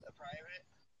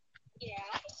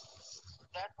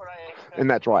And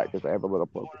that's right, because I have a little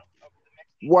poker.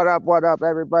 What up,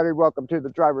 everybody? Welcome to the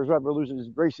Drivers Revolutions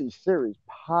Racing Series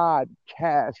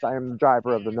podcast. I am the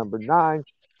driver of the number nine.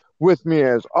 With me,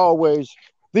 as always,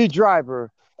 the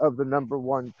driver of the number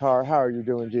one car. How are you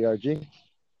doing, DRG?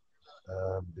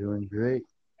 Doing great.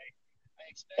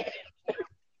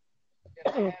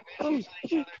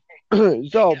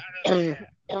 So,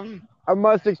 I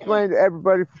must explain to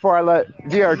everybody before I let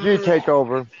DRG take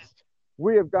over.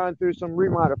 We have gone through some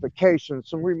remodifications,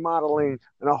 some remodeling,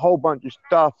 and a whole bunch of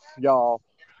stuff, y'all.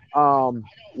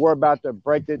 We're about to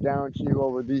break it down to you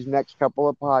over these next couple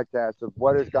of podcasts of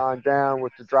what has gone down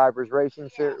with the Drivers Racing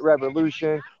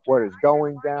Revolution, what is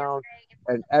going down,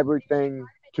 and everything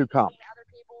to come.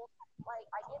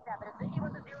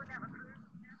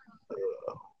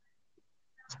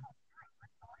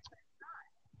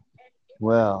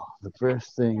 Well, the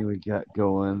first thing we got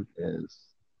going is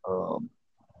um,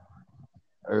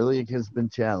 our league has been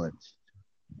challenged.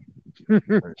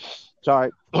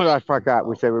 Sorry, I forgot.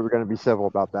 We said we were going to be civil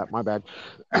about that. My bad.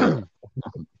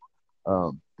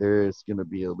 There's going to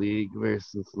be a league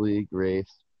versus league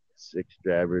race, 6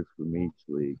 drivers from each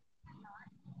league.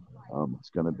 It's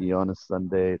going to be on a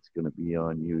Sunday. It's going to be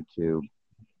on YouTube.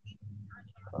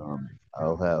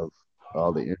 I'll have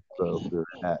all the info for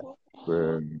that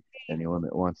for anyone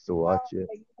that wants to watch it.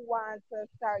 You want to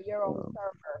start your own Um,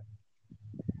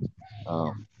 server.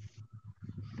 um,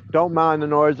 Don't mind the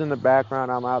noise in the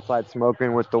background. I'm outside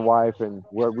smoking with the wife, and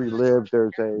where we live,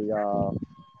 there's a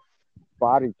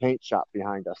body paint shop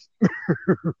behind us.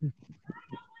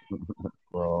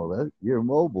 you're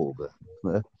mobile.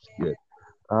 That's good.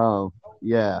 Um,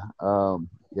 yeah,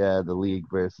 the league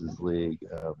versus league.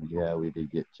 Yeah, we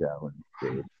did get challenged. So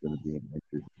it's going to be an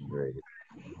interesting race.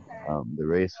 The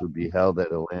race would be held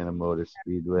at Atlanta Motor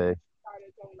Speedway.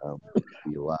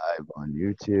 Be live on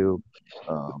YouTube.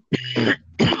 Um,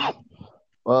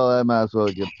 well, I might as well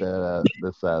get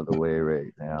this out of the way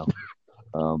right now.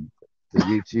 Um, the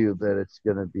YouTube that it's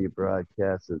going to be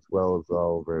broadcast, as well as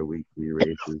all of our weekly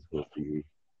races, will be.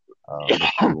 If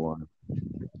you want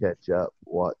to catch up,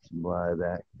 watch some live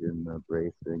action of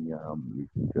racing, you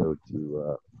can go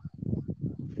to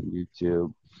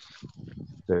YouTube,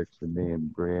 search the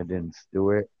name Brandon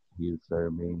Stewart. He's our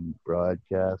main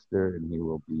broadcaster, and he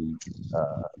will be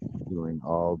uh, doing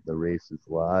all the races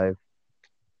live,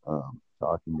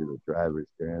 talking to the drivers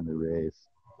during the race,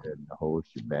 and the whole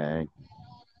shebang.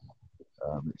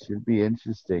 It should be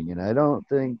interesting, and I don't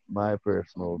think my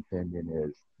personal opinion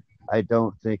is, I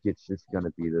don't think it's just going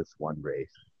to be this one race.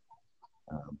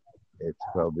 Um, it's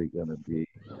probably going to be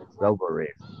several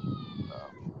races.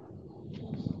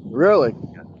 Really?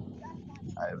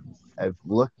 I've I've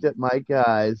looked at my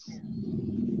guys,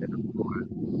 and of course,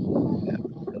 I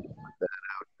haven't really put that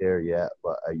out there yet.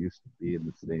 But I used to be in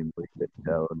the same league that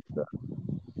Joe and stuff.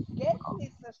 Get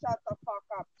needs to shut the fuck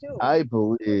up too. I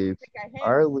believe Think I handle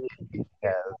our league here.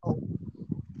 has Um,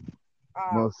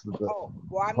 most of the well,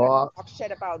 I'm gonna top talk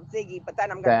shit about Ziggy, but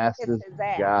then I'm gonna kiss fastest his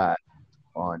ass. guy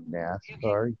on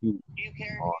NASCAR. He's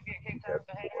on that sport.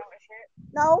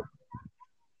 No,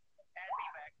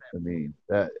 I mean,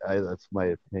 that's my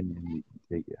opinion. You can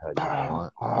take it how you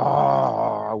want.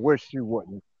 Oh, I wish you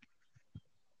wouldn't.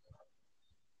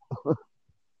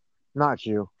 Not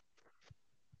you.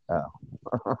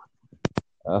 Oh.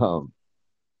 um,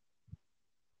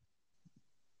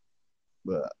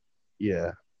 but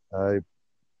yeah, I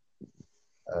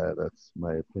that's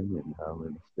my opinion. I'm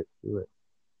gonna stick to it.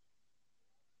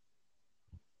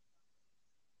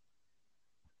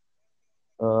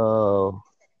 Oh,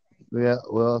 yeah.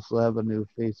 We also have a new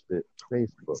Facebook page.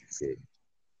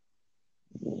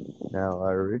 Now,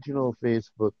 our original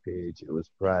Facebook page, it was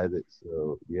private,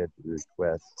 so we had to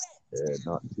request, and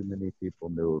not too many people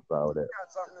knew about it.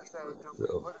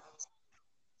 So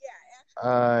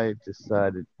I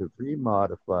decided to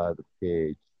remodify the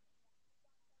page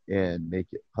and make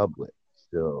it public,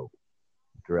 so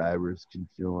drivers can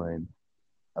join,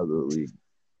 other league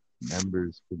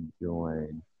members can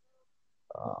join,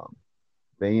 um,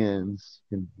 fans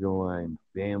can join,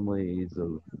 families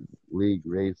of league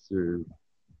racers,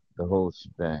 the whole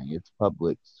shebang. It's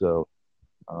public, so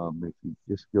if you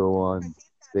just go on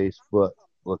Facebook,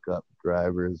 look up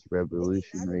Drivers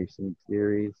Revolution Racing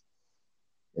Series,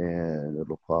 and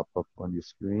it'll pop up on your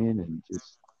screen, and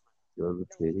just go to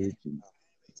the page and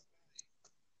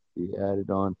be added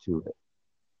onto it.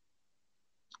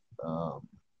 Um,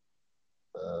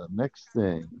 Next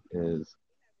thing is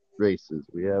races.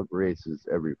 We have races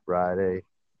every Friday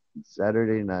and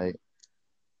Saturday night.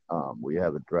 We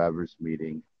have a drivers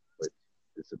meeting, which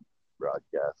is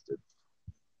broadcasted.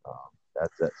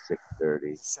 That's at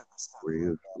 6:30.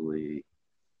 We're usually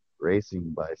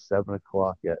racing by 7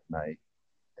 o'clock at night.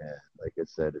 And like I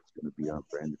said, it's going to be on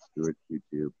Brandon Stewart's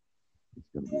YouTube. He's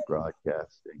going to be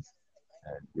broadcasting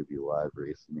and give you live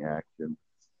racing action.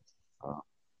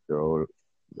 Go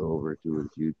over to his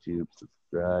YouTube,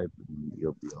 subscribe, and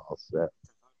you'll be all set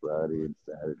Friday and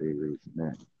Saturday racing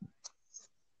action.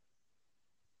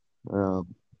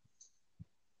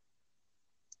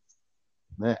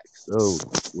 Next,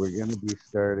 we're going to be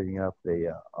starting up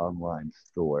a online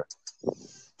store.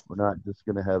 We're not just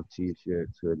going to have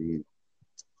t-shirts, hoodies,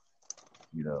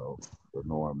 you know, the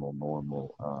normal.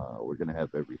 We're going to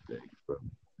have everything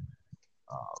from.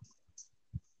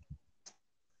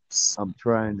 I'm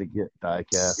trying to get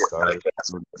diecast cars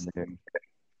in there,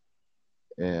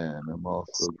 and I'm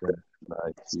also going to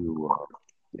try to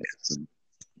get some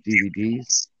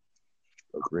DVDs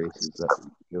of races that we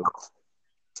do.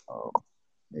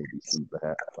 Maybe some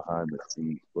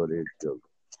behind-the-scenes footage of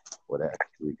what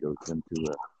actually goes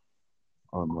into an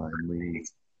online league.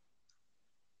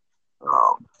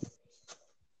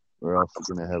 We're also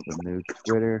going to have a new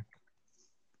Twitter.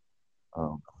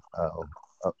 I'll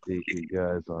update you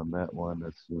guys on that one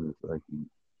as soon as I can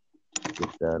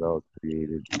get that all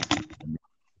created.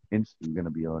 I'm going to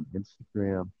be on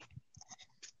Instagram.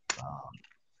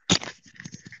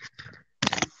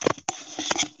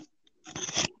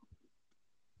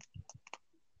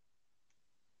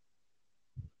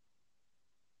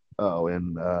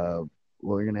 And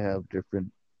we're going to have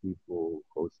different people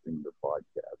hosting the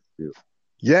podcast too.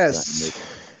 Yes.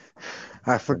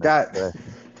 I forgot.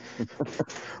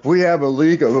 We have a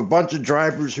league of a bunch of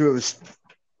drivers who have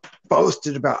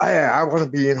boasted about, hey, I want to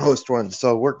be in host one.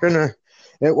 So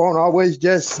it won't always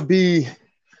just be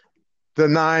the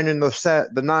 9 and the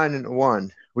 9 and the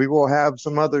 1. We will have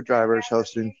some other drivers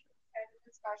hosting.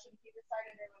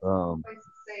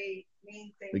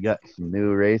 We got some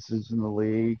new races in the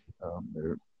league.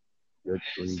 They're good,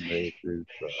 clean racers.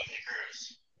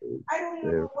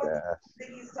 They're fast.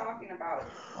 He's talking about.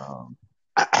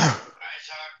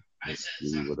 Let's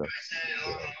see what else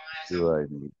do I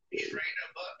need.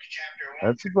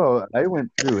 That's about. I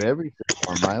went through everything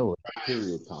on my list.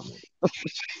 Period comment.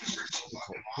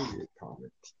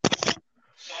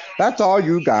 That's all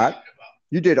you got.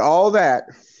 You did all that.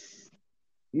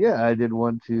 Yeah, I did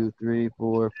 1, 2, 3,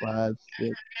 4, 5,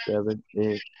 6, 7,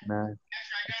 8, 9.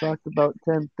 I talked about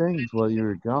 10 things while you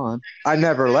were gone. I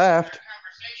never left.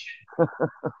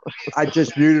 I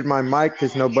just muted my mic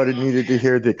because nobody needed to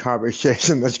hear the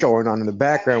conversation that's going on in the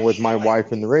background with my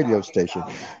wife in the radio station.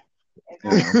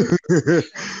 Excuse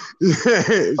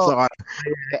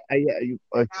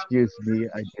me,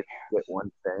 I did get one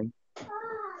thing.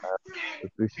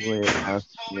 Officially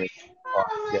announced in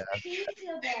podcast.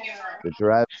 The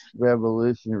Drive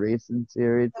Revolution Racing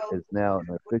Series is now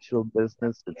an official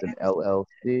business. It's an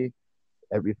LLC.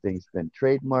 Everything's been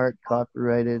trademarked,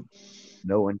 copyrighted.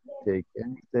 No one can take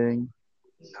anything.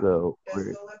 So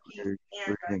we're going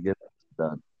to get this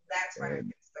done.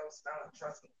 And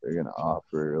they're going to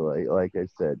offer, like I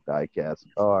said, die-cast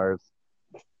cars.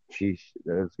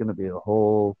 There's going to be a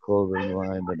whole clothing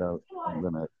line that I'm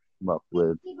going to come up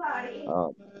with.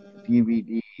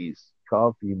 DVDs,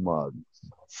 coffee mugs.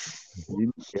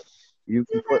 You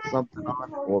can put something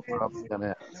on, we're probably going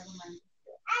to.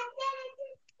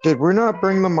 Did we not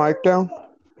bring the mic down?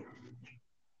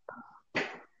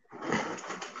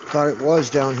 Thought it was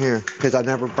down here because I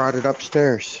never brought it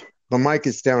upstairs. The mic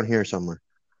is down here somewhere.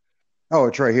 Oh,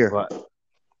 it's right here.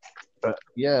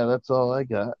 Yeah, that's all I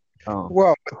got.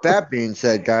 Well, with that being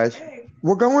said, guys,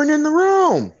 we're going in the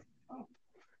room.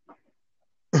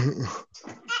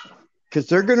 Because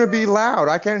they're going to be loud.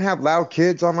 I can't have loud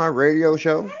kids on my radio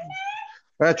show.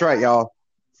 That's right, y'all.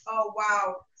 Oh,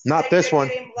 wow. Not this one.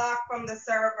 You're getting blocked from the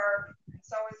server.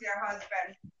 So is your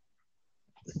husband.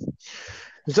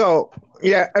 So,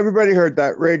 yeah, everybody heard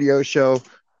that radio show.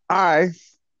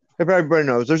 If everybody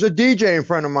knows, there's a DJ in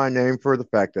front of my name for the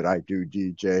fact that I do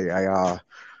DJ.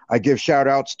 I give shout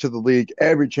outs to the league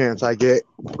every chance I get.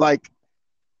 Like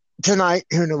tonight,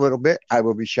 here in a little bit, I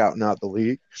will be shouting out the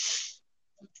league.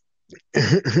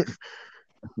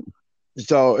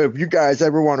 So if you guys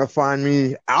ever want to find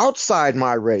me outside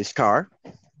my race car,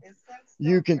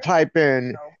 you can type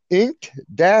in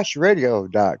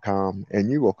inked-radio.com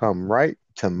and you will come right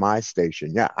to my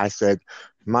station. Yeah, I said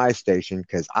my station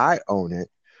because I own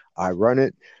it. I run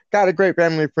it. Got a great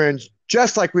family of friends,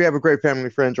 just like we have a great family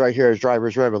of friends right here as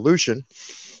Drivers Revolution.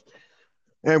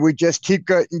 And we just keep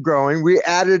growing. We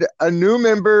added a new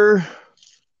member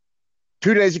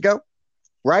 2 days ago,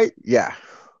 right? Yeah.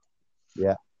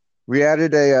 Yeah. We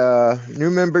added a new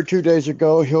member 2 days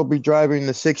ago. He'll be driving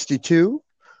the 62.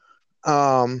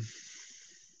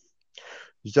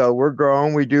 So we're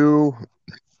growing. We do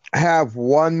have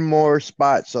one more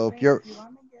spot. So if you're,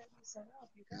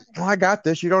 oh, I got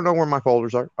this. You don't know where my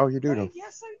folders are. Oh, you do know.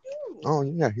 Yes, I do. Oh,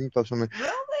 yeah, you can throw some in.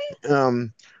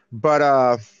 Really?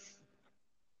 But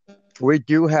we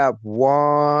do have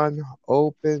one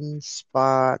open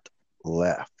spot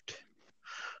left.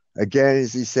 Again,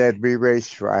 as he said, we race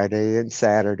Friday and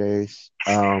Saturdays.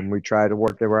 We try to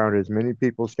work around as many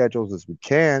people's schedules as we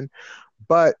can.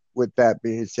 But with that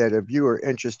being said, if you are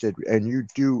interested and you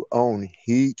do own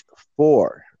Heat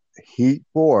 4,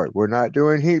 we're not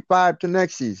doing Heat 5 to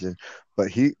next season, but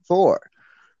Heat 4,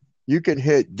 you can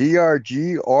hit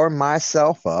DRG or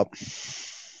myself up.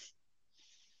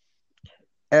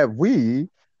 And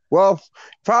well,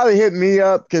 probably hit me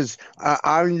up because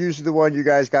I'm usually the one you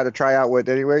guys got to try out with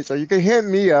anyway. So you can hit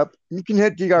me up. You can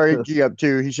hit DRG up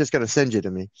too. He's just going to send you to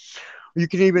me. You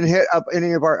can even hit up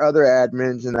any of our other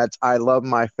admins, and that's I Love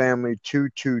My Family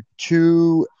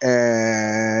 222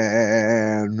 and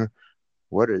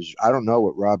I don't know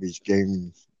what Robbie's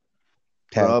game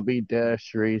tag. Robbie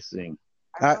Dash Racing.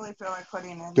 I really feel like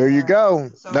putting in There you go.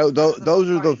 So those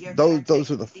are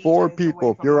the four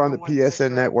people. If you're on the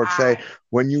PSN network, say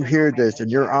when you hear this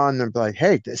and you're on them, like,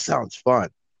 hey, this sounds fun.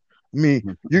 I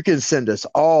mean, you can send us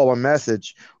all a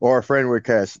message or a friend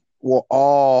request. We'll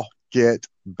all get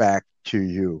back to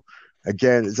you.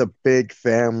 Again, it's a big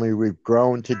family. We've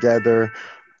grown together.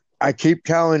 I keep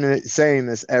saying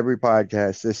this every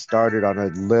podcast. This started on a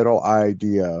little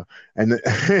idea, and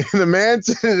the man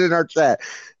said it in our chat.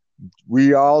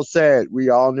 We all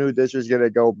knew this was going to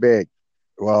go big.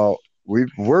 Well,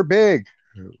 we're big.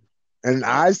 And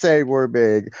I say we're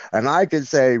big, and I can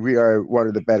say we are one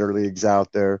of the better leagues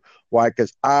out there. Why?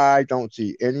 Because I don't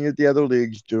see any of the other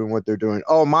leagues doing what they're doing.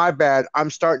 Oh, my bad.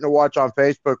 I'm starting to watch on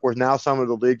Facebook where now some of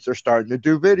the leagues are starting to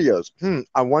do videos.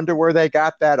 I wonder where they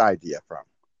got that idea from.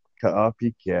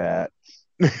 Copycat.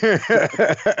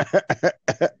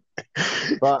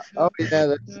 But yeah,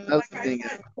 that's another thing.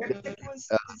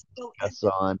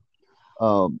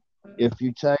 If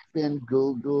you type in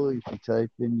Google, if you type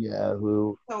in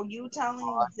Yahoo, so you telling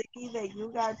Ziggy that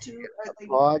you got two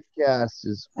podcast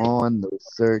is on the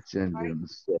search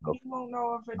engines. So you won't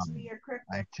know if it's me or Crypto.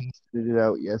 I tested it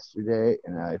out yesterday,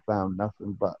 and I found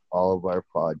nothing but all of our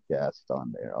podcasts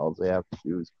on there. All they have to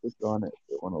do is click on it if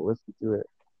they want to listen to it.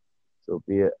 So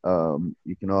be it.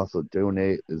 You can also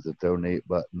donate. There's a donate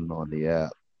button on the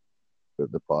app for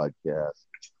the podcast.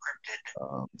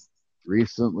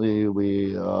 Recently,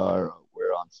 we're on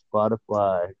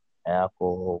Spotify,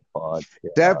 Apple Podcast.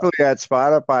 Definitely at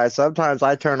Spotify. Sometimes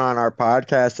I turn on our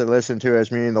podcast to listen to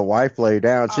as me and the wife lay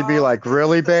down. She'd be like,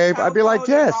 "Really, babe?" I'd be like,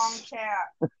 "Yes."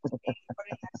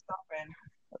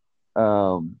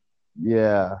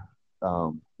 Yeah.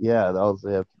 All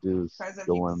they have to do is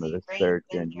go on the search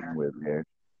engine with there.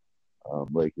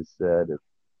 Like I said,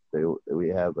 we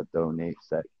have a donate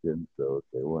section, so if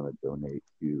they want to donate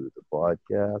to the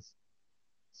podcast,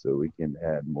 so we can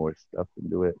add more stuff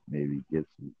into it, maybe give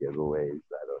some giveaways.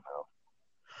 I don't know.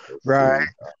 Right.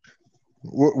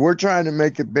 We're trying to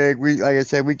make it big. Like I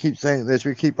said, we keep saying this.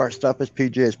 We keep our stuff as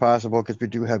PG as possible because we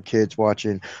do have kids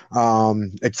watching.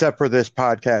 Except for this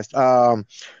podcast.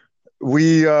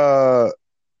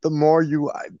 The more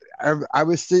I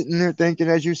was sitting there thinking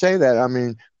as you say that. I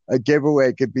mean, a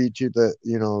giveaway could be to the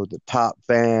top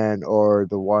fan or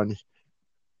the one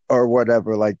or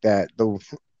whatever like that.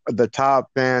 The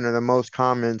top fan or the most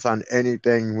comments on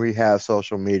anything we have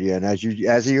social media. And as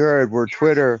you heard, we're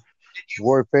Twitter,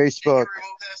 we're Facebook,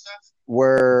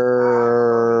 we're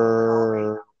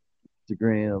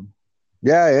Instagram.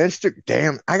 Yeah,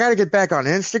 Damn, I got to get back on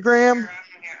Instagram.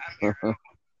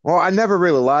 Well, I never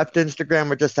really left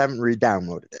Instagram. I just haven't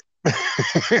re-downloaded it.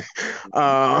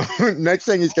 Next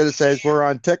thing he's going to say is we're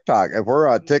on TikTok. If we're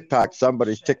on TikTok,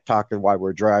 somebody's TikToking while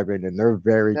we're driving, and they're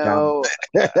very down.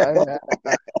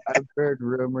 I've heard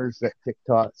rumors that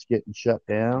TikTok's getting shut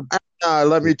down.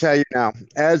 Let me tell you now,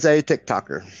 as a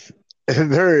TikToker,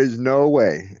 there is no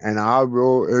way, and I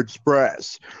will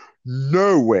express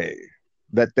no way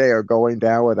that they are going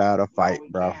down without a fight,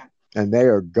 bro. And they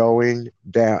are going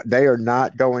down. They are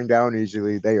not going down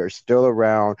easily. They are still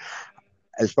around.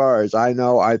 As far as I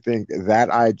know, I think that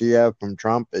idea from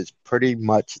Trump is pretty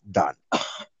much done.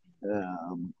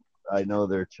 I know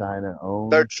they're China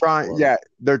owned. They're trying. Yeah,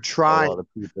 they're trying. A lot of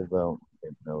people don't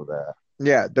know that.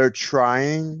 Yeah, they're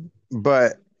trying,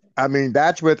 but I mean,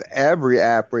 that's with every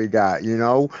app we got,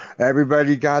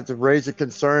 everybody got to raise a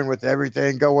concern with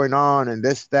everything going on and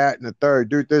this, that, and the third.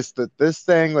 Dude, this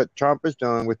thing that Trump is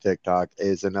doing with TikTok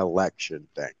is an election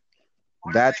thing.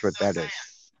 That's what that is.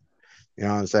 You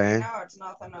know what I'm saying? No, it's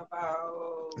nothing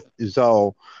about.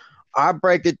 So I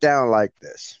break it down like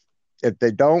this. If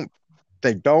they don't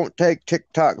take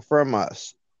TikTok from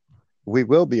us, we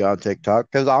will be on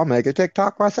TikTok because I'll make a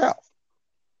TikTok myself.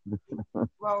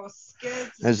 Well,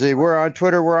 Skids. And see, we're on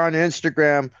Twitter, we're on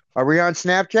Instagram. Are we on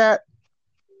Snapchat?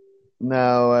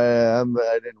 No, I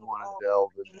didn't want to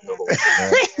delve into the whole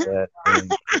Snapchat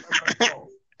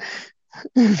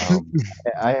thing.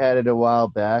 I had it a while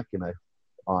back, and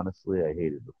honestly, I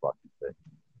hated the fucking thing.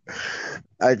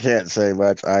 I can't say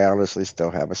much. I honestly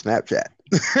still have a Snapchat.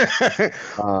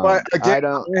 But again,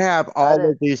 I have all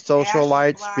of these social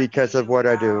lights because of what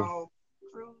I do.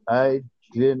 I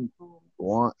didn't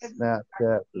want Snapchat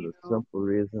for the simple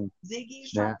reason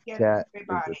Snapchat is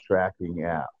a tracking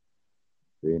app.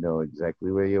 They know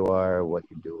exactly where you are, what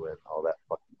you're doing, all that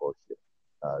fucking bullshit.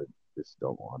 Just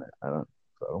don't want it. I don't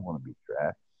want to be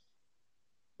tracked.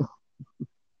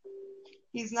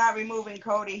 He's not removing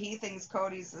Cody. He thinks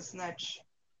Cody's the snitch.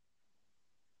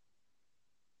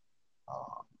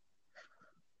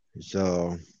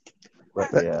 So, but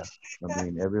yeah, I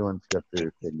mean, everyone's got their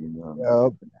opinion on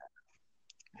it.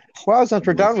 Well, since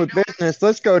we're done with business,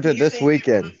 let's go to this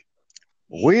weekend.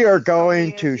 We are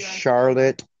going to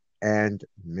Charlotte and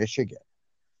Michigan.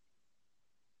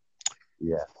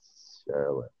 Yes,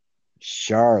 Charlotte.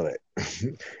 Charlotte.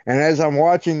 And as I'm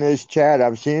watching this chat,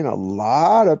 I'm seeing a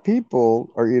lot of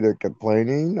people are either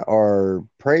complaining or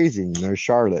praising their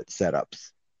Charlotte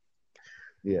setups.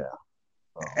 Yeah.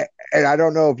 And I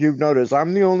don't know if you've noticed,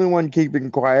 I'm the only one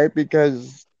keeping quiet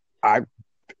because I've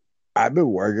been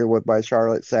working with my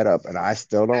Charlotte setup and I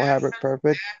still don't have it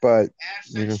perfect, but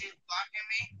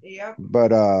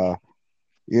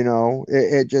you know,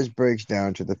 it just breaks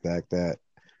down to the fact that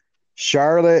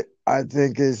Charlotte, I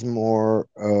think, is more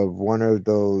of one of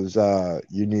those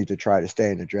you need to try to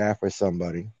stay in the draft with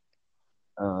somebody.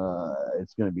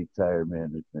 It's going to be tire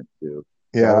management too.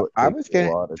 Yeah, I was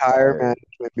getting tire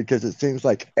management because it seems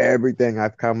like everything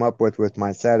I've come up with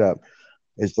my setup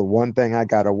is the one thing I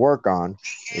got to work on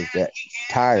is that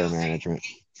tire management.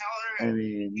 I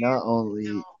mean, not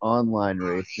only online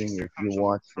racing, if you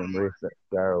watch them race at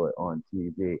Charlotte on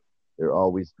TV, they're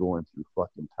always going through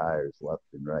fucking tires left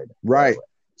and right. Right.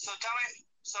 So tell me,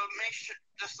 make sure,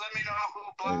 just let me know who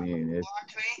blocked me.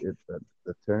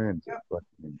 The turns are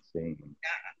fucking insane.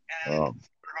 If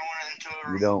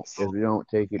you don't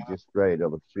take it just right,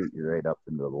 it'll shoot you right up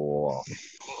into the wall.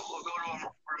 We'll go to a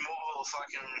removal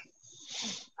fucking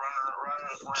run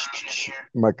around here.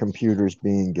 My computer's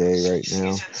being gay right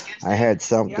now. I had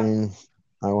something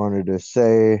I wanted to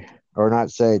say, or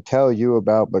not say, tell you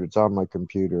about, but it's on my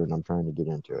computer and I'm trying to get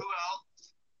into it.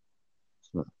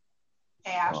 Who else?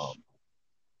 Ash.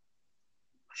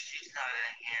 She's not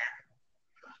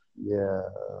in here. Yeah.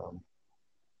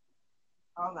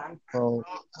 Hold on. Well,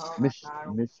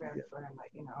 Michigan.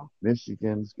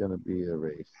 Michigan's going to be a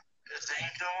race.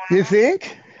 You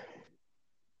think?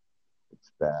 It's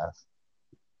fast.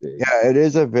 Yeah, it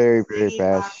is a very, very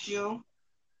fast. Did rain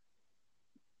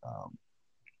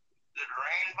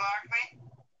block me?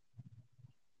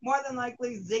 More than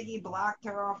likely, Ziggy blocked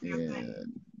her off your thing.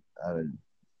 I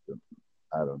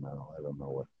don't know. I don't know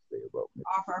what to say about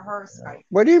Michigan. Off of her Skype.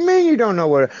 What do you mean you don't know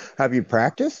what? Have you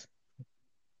practiced?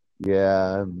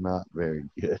 Yeah, I'm not very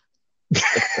good.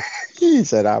 He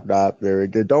said, I'm not very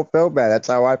good. Don't feel bad. That's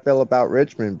how I feel about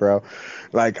Richmond, bro.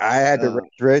 Like, I had to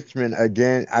race Richmond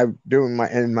again.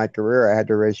 In my career, I had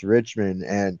to race Richmond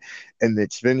and in the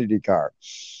Xfinity car.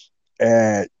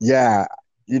 And yeah,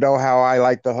 you know how I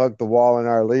like to hug the wall in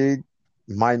our league?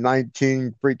 My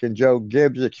 19 freaking Joe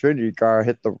Gibbs Xfinity car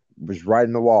was right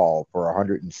in the wall for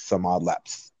 100 and some odd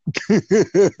laps.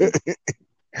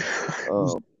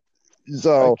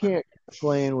 So I can't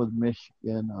complain with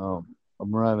Michigan.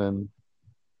 I'm running.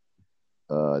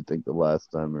 I think the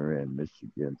last time I ran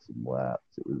Michigan some laps,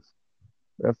 it was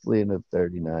roughly in a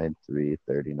 39.3,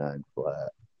 39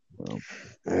 flat.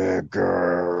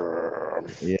 Girl.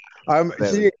 Yeah.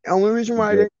 See, the only reason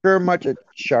why I didn't care much at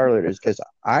Charlotte is because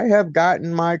I have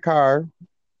gotten my car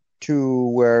to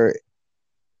where,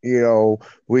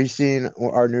 we've seen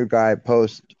our new guy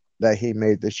post that he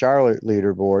made the Charlotte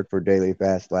leaderboard for daily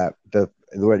fast lap.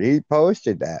 When he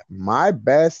posted that, my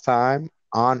best time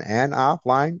on and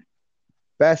offline,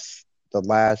 best the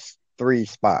last 3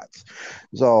 spots.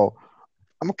 So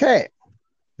I'm okay.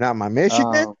 Now my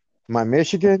Michigan.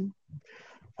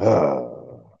 I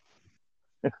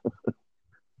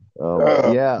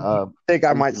think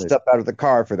I might step out of the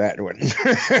car for that one.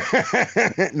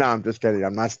 No, I'm just kidding.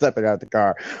 I'm not stepping out of the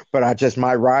car, but I just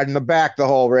might ride in the back the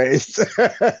whole race.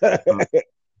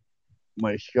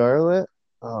 My Charlotte,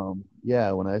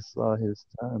 when I saw his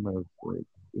time, I was like,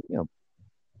 damn.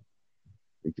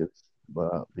 Because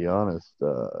But I'll be honest,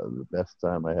 the best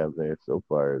time I have there so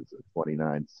far is a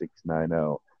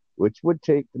 29.690, which would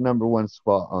take the number one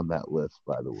spot on that list,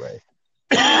 by the way.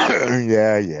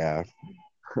 Yeah.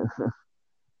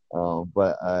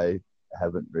 But I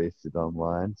haven't raced it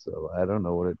online, so I don't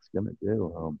know what it's gonna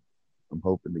do. I'm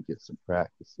hoping to get some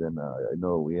practice in. I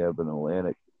know we have an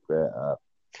Atlanta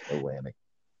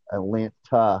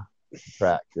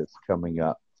practice coming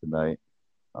up tonight.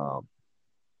 I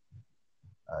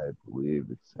believe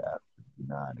it's after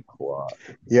 9 o'clock.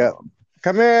 Yep.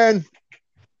 Come in.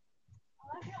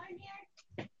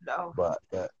 No. But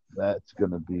that's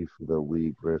gonna be for the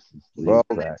league versus league Well-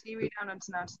 Turn that practice. TV down. It's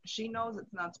not. She knows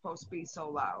it's not supposed to be so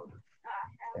loud.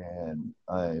 And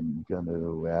I'm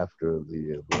gonna, after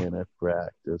the Atlanta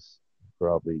practice,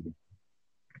 probably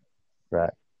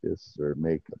practice or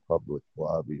make a public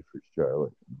lobby for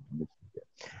Charlotte, Michigan.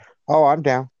 Oh, I'm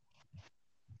down.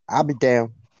 I'll be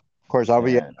down. Of course, I'll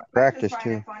be at And practice I just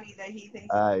find too. it funny that he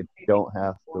thinks I don't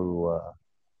have to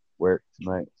work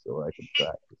tonight, so I can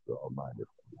practice all night if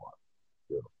I want.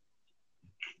 So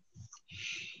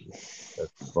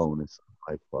that's a bonus on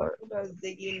my part. Does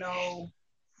Ziggy know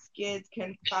Skids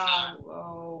can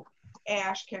follow?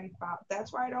 Ash can follow.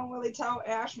 That's why I don't really tell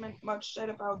Ash much shit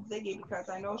about Ziggy, because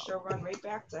I know she'll run right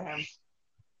back to him.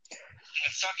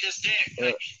 And suck his dick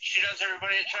like she does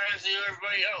everybody, tries to do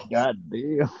everybody else. God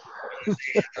damn.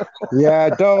 Yeah,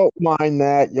 don't mind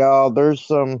that, y'all. There's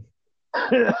some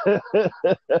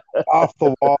off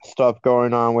the wall stuff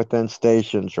going on within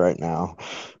stations right now.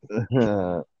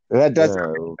 That doesn't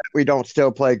mean that we don't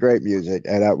still play great music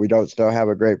and that we don't still have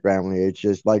a great family. It's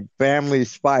just like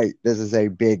families fight. This is a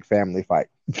big family fight.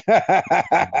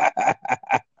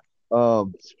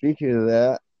 Speaking of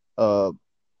that,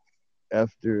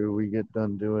 after we get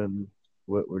done doing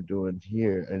what we're doing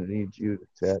here, I need you to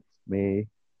text me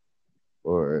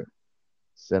or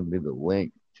send me the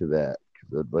link to that,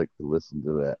 because I'd like to listen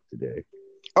to that today.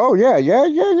 Oh, yeah.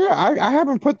 I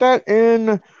haven't put that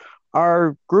in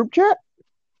our group chat.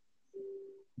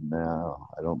 No,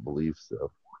 I don't believe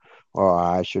so. Oh,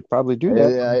 I should probably do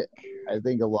that. I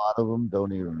think a lot of them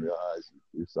don't even realize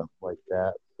you do something like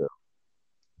that. So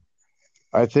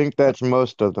I think that's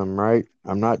most of them, right?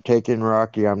 I'm not taking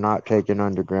Rocky. I'm not taking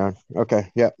Underground.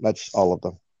 Okay, yeah, that's all of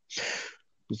them.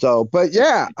 So, but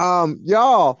yeah,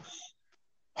 y'all,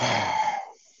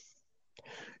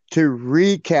 to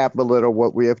recap a little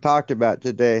what we have talked about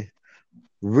today,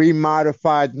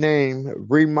 remodified name,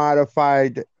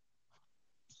 remodified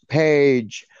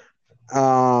page,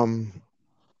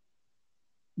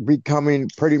 becoming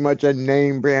pretty much a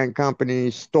name brand company,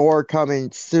 store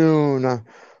coming soon.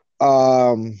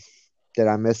 Did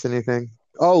I miss anything?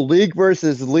 Oh, League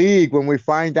versus League. When we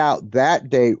find out that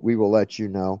date, we will let you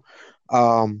know.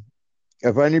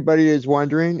 If anybody is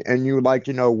wondering and you would like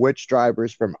to know which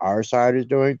drivers from our side is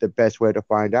doing, the best way to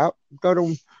find out, go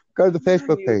to the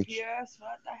Facebook page. Yes,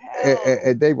 what the hell?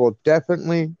 And they will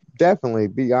definitely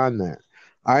be on there.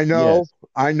 I know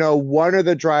one of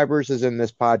the drivers is in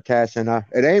this podcast, and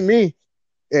it ain't me.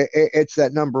 It's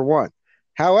that number one.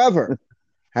 However,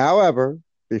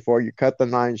 before you cut the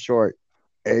line short,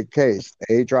 in case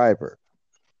a driver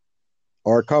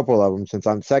or a couple of them, since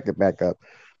I'm second backup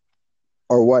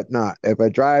or whatnot, if a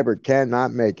driver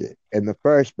cannot make it and the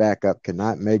first backup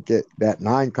cannot make it, that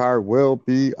 9 car will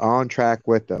be on track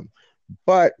with them.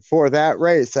 But for that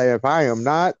race, say if I am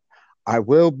not, I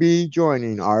will be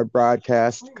joining our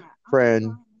broadcast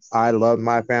friend, I Love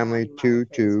My Family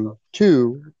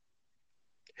 222,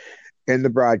 in the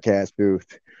broadcast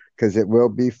booth, because it will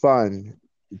be fun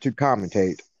to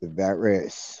commentate that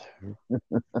race.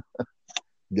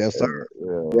 Yes, sir.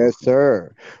 Yes,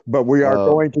 sir. But we are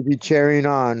going to be cheering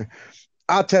on.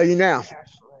 I'll tell you now.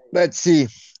 Let's see.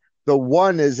 The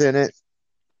one is in it.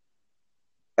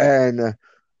 And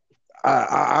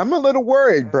I'm a little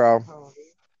worried, bro.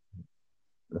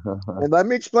 And let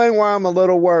me explain why I'm a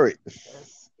little worried.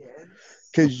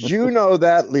 Because you know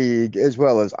that league as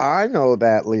well as I know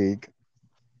that league.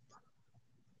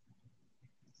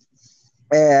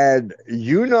 And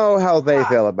you know how they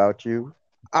feel about you.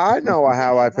 I know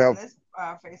how I feel.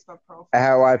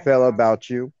 How I feel about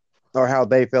you, or how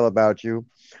they feel about you.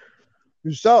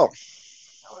 So,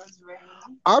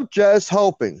 I'm just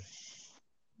hoping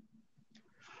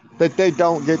that they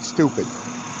don't get stupid,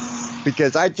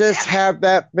 because I just have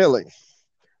that feeling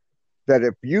that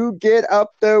if you get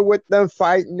up there with them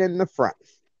fighting in the front,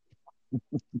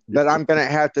 that I'm going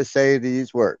to have to say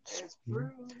these words.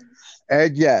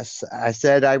 And yes, I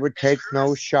said I would take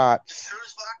no shots,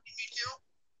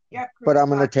 but I'm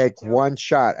going to take one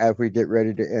shot as we get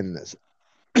ready to end this.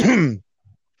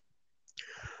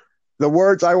 The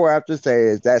words I will have to say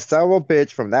is that son of a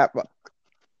bitch from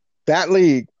that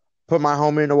league put my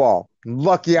homie in the wall.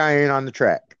 Lucky I ain't on the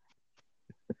track.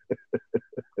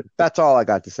 That's all I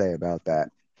got to say about that.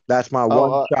 That's my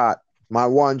one shot. My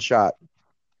one shot.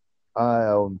 I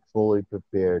am fully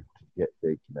prepared to get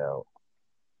taken out.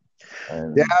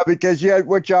 And Yeah, because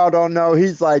what y'all don't know,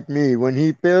 he's like me. When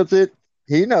he feels it,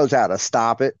 he knows how to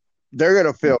stop it. They're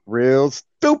gonna feel real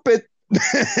stupid.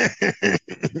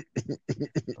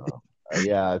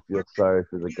 yeah, I feel sorry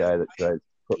for the guy that tries to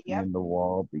put me in the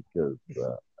wall because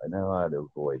I know how to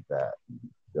avoid that and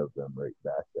shove them right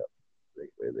back up right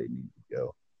where they need to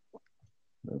go.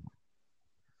 So,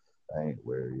 I ain't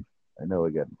worried. I know I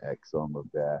got an X on my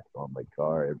back, on my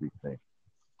car, everything.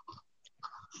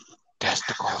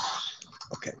 Testicle.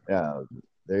 Okay. Yeah,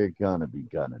 they're gonna be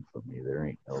gunning for me. There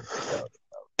ain't no doubt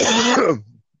about it.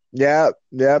 Yep.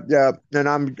 And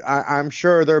I'm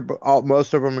sure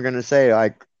most of them are gonna say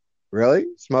like, really,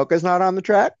 Smoker's not on the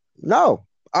track? No,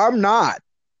 I'm not.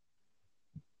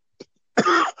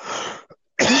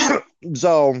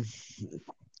 So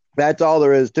that's all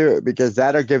there is to it because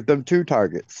that'll give them 2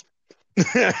 targets.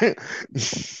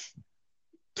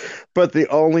 But the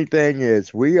only thing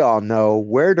is, we all know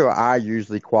where do I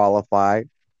usually qualify,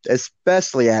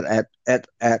 especially at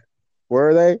where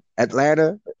are they?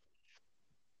 Atlanta?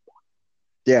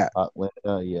 Yeah.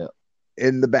 Atlanta, yeah.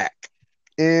 In the back.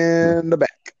 In the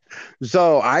back.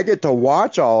 So I get to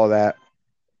watch all of that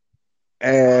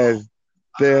and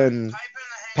then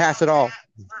pass it off.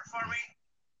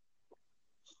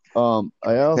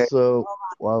 I also,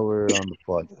 while we're on the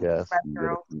podcast, we get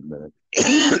a few minutes.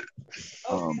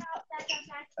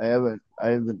 I haven't.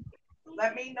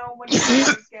 Let me know when you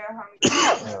guys get hungry.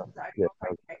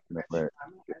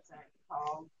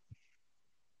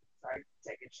 Sorry,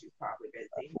 taking. She's probably busy.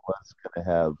 I was gonna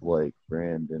have like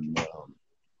Brandon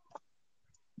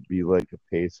be like a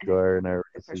pace car in our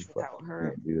races, but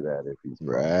can't do that if he's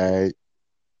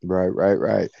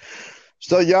right.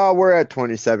 So y'all, we're at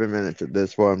 27 minutes of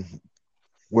this one.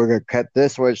 We're gonna cut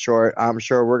this one short. I'm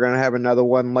sure we're gonna have another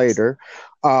one later.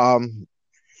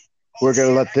 We're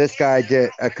gonna let this guy get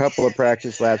a couple of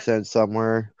practice laps in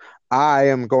somewhere. I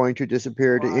am going to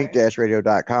disappear to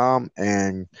ink-radio.com,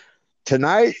 and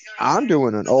tonight I'm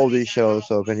doing an oldie show.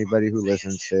 So if anybody who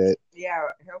listens to it, he'll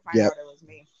find out it was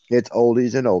me. It's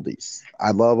oldies and oldies.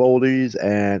 I love oldies,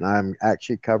 and I'm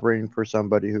actually covering for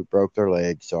somebody who broke their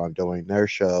leg, so I'm doing their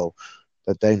show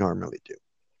that they normally do.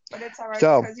 But it's all right.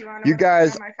 So, you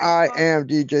guys, I am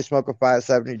DJ Smoker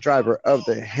 570, driver of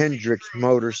the Hendricks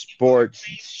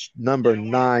Motorsports number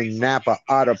 9 Napa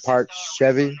Auto Parts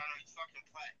Chevy.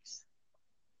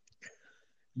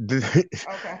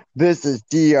 This is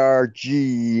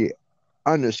DRG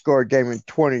 _ Gaming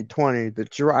 2020, the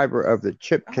driver of the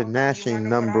Chip Ganassi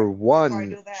number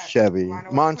 1 Chevy,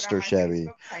 Monster Chevy.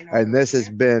 And this has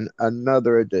been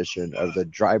another edition of the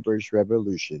Drivers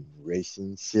Revolution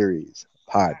Racing Series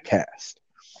podcast.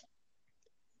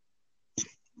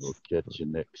 We'll catch you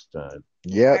next time.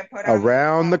 Yep,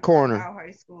 around the corner.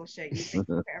 High school shit. You think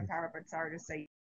you can power, but sorry to say.